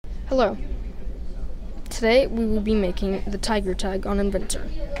Hello. Today we will be making the tiger tag on Inventor.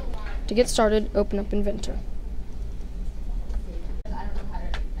 To get started, open up Inventor.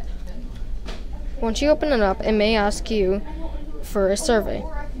 Once you open it up, it may ask you for a survey.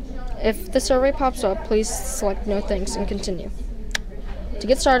 If the survey pops up, please select No Thanks and continue. To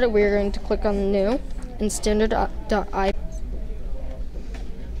get started, we are going to click on New and Standard.ip.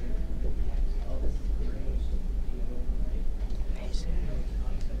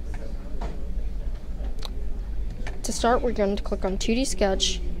 To start, we're going to click on 2D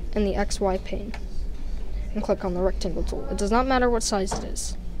Sketch and the XY pane and click on the rectangle tool. It does not matter what size it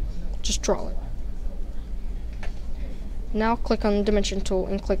is, just draw it. Now click on the dimension tool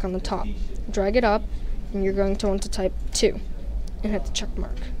and click on the top. Drag it up and you're going to want to type 2 and hit the check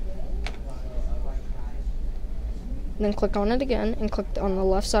mark. Then click on it again and click on the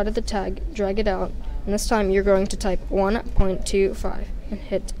left side of the tag, drag it out, and this time you're going to type 1.25 and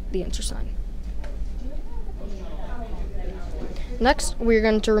hit the enter sign. Next, we're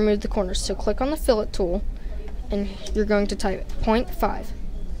going to remove the corners, so click on the fillet tool and you're going to type 0.5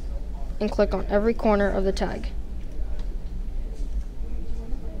 and click on every corner of the tag.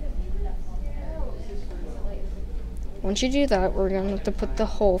 Once you do that, we're going to have to put the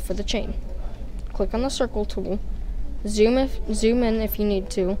hole for the chain. Click on the circle tool, zoom in if you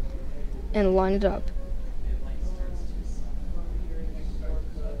need to, and line it up.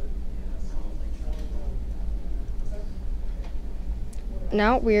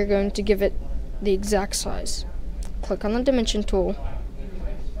 Now we are going to give it the exact size. Click on the dimension tool,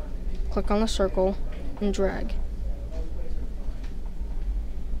 click on the circle, and drag.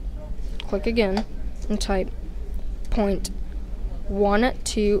 Click again and type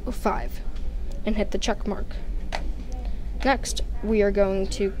 0.125 and hit the check mark. Next, we are going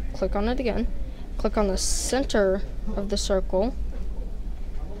to click on it again, click on the center of the circle,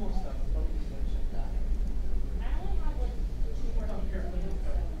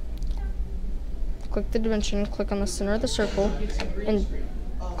 click the dimension, click on the center of the circle, and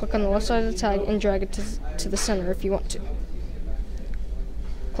click on the left side of the tag and drag it to the center if you want to.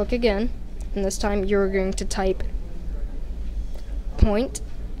 Click again, and this time you're going to type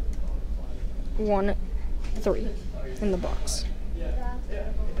 0.13 in the box.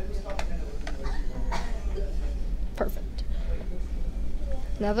 Perfect.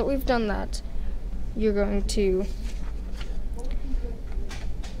 Now that we've done that, you're going to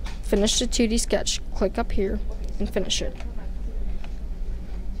finish the 2D sketch. Click up here and finish it.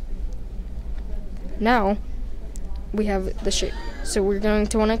 Now we have the shape, so we're going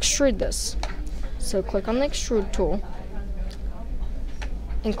to want to extrude this. So click on the extrude tool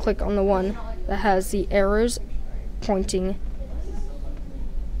and click on the one that has the arrows pointing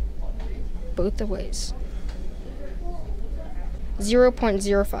both the ways.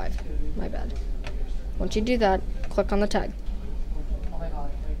 0.05, my bad. Once you do that, click on the tag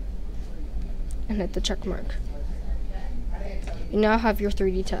and hit the check mark. You now have your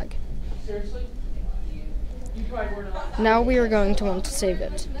 3D tag. Now we are going to want to save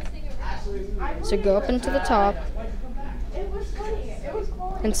it. So go up into the top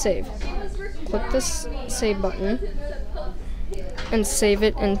and save. Click this save button and save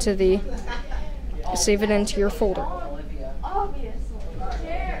it into your folder.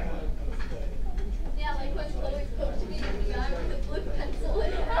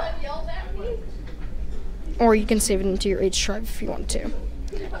 Or you can save it into your H drive if you want to.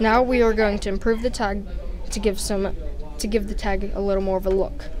 Now we are going to improve the tag to give the tag a little more of a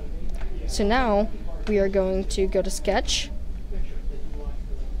look. So now we are going to go to Sketch,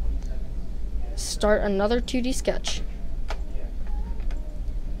 start another 2D sketch,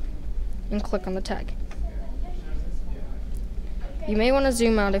 and click on the tag. You may want to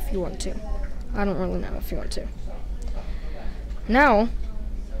zoom out if you want to. I don't really know if you want to. Now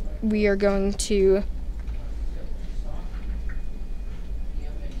we are going to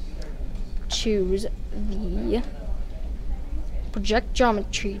choose the Project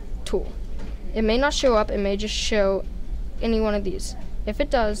Geometry tool. It may not show up, it may just show any one of these. If it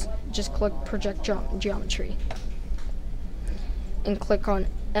does, just click Project Geometry and click on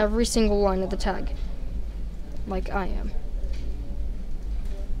every single line of the tag, like I am.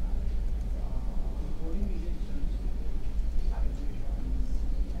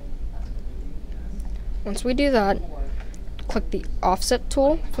 Once we do that, click the Offset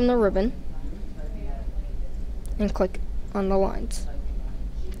tool from the ribbon and click on the lines.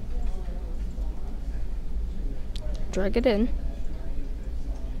 Drag it in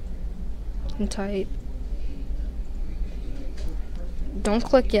and type, don't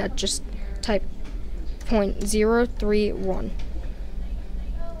click yet, just type 0.031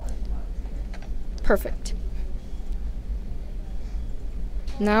 Perfect.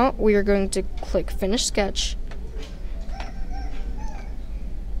 Now we are going to click Finish Sketch,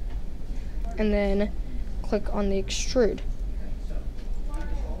 and then click on the Extrude.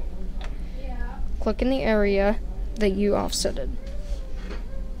 Click in the area that you offsetted.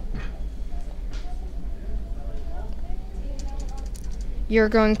 You're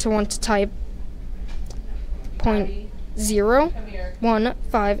going to want to type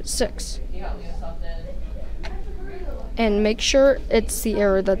 0.0156 and make sure it's the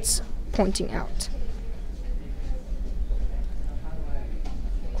error that's pointing out.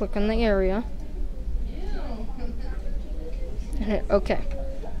 Click on the area and hit OK.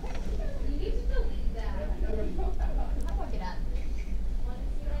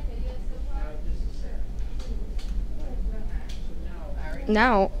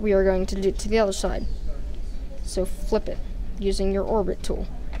 Now we are going to do it to the other side. So flip it using your orbit tool.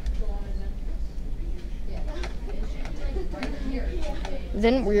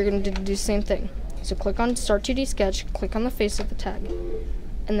 Then we're going to do the same thing. So click on Start 2D Sketch, click on the face of the tag,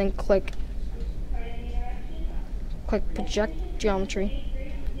 and then click Project Geometry,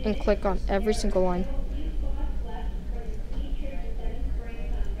 and click on every single line.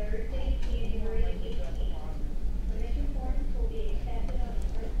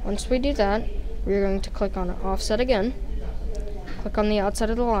 Once we do that, we're going to click on Offset again, click on the outside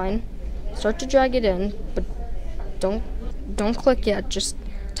of the line, start to drag it in, but don't click yet, just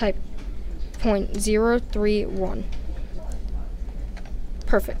type 0.031.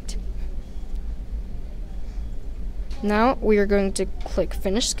 Perfect. Now we are going to click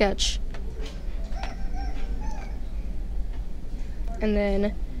Finish Sketch, and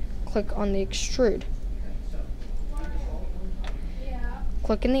then click on the Extrude.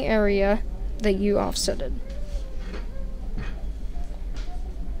 Click in the area that you offsetted.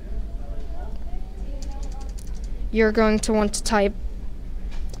 You're going to want to type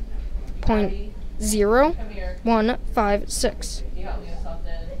 0.0156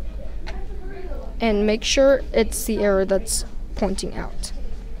 and make sure it's the error that's pointing out.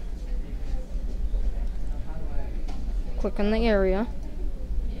 Click on the area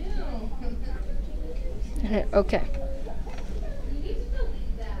and hit OK.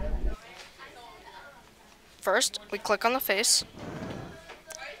 First, we click on the face,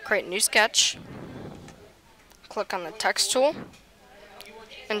 create new sketch, click on the text tool,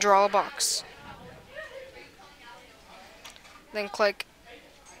 and draw a box. Then click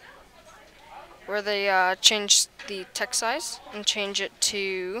where they change the text size and change it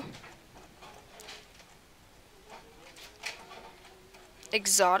to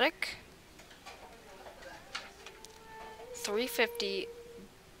Exotic 350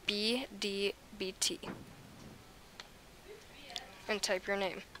 BDBT. And type your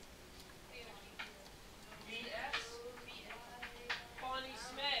name.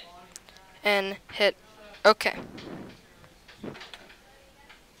 And hit OK.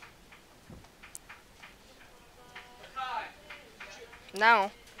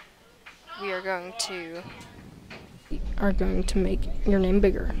 Now we are going to make your name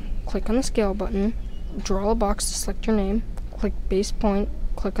bigger. Click on the scale button, draw a box to select your name, click base point,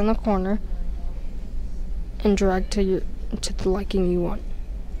 click on the corner, and drag to the liking you want.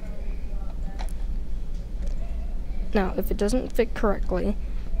 Now, if it doesn't fit correctly,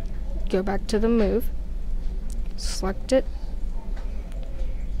 go back to the move, select it,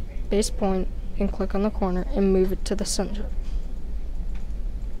 base point, and click on the corner and move it to the center.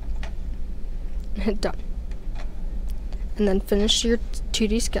 And hit done. And then finish your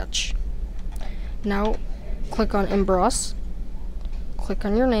 2D sketch. Now, click on Emboss, click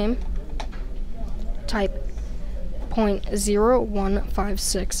on your name, type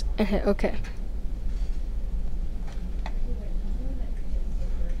 0.0156 and hit OK.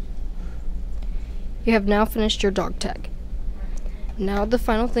 You have now finished your dog tag. Now the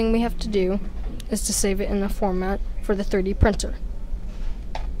final thing we have to do is to save it in the format for the 3D printer.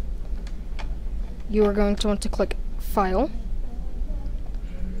 You are going to want to click File,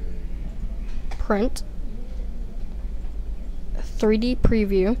 Print, 3D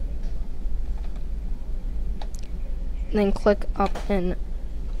Preview, then click up in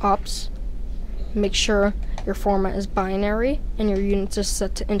Ops. Make sure your format is binary and your units are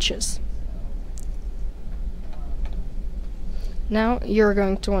set to inches. Now you're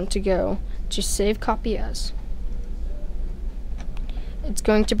going to want to go to Save Copy As. It's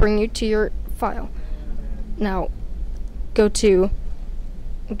going to bring you to your file. Now go to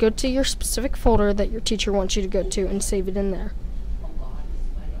your specific folder that your teacher wants you to go to and save it in there.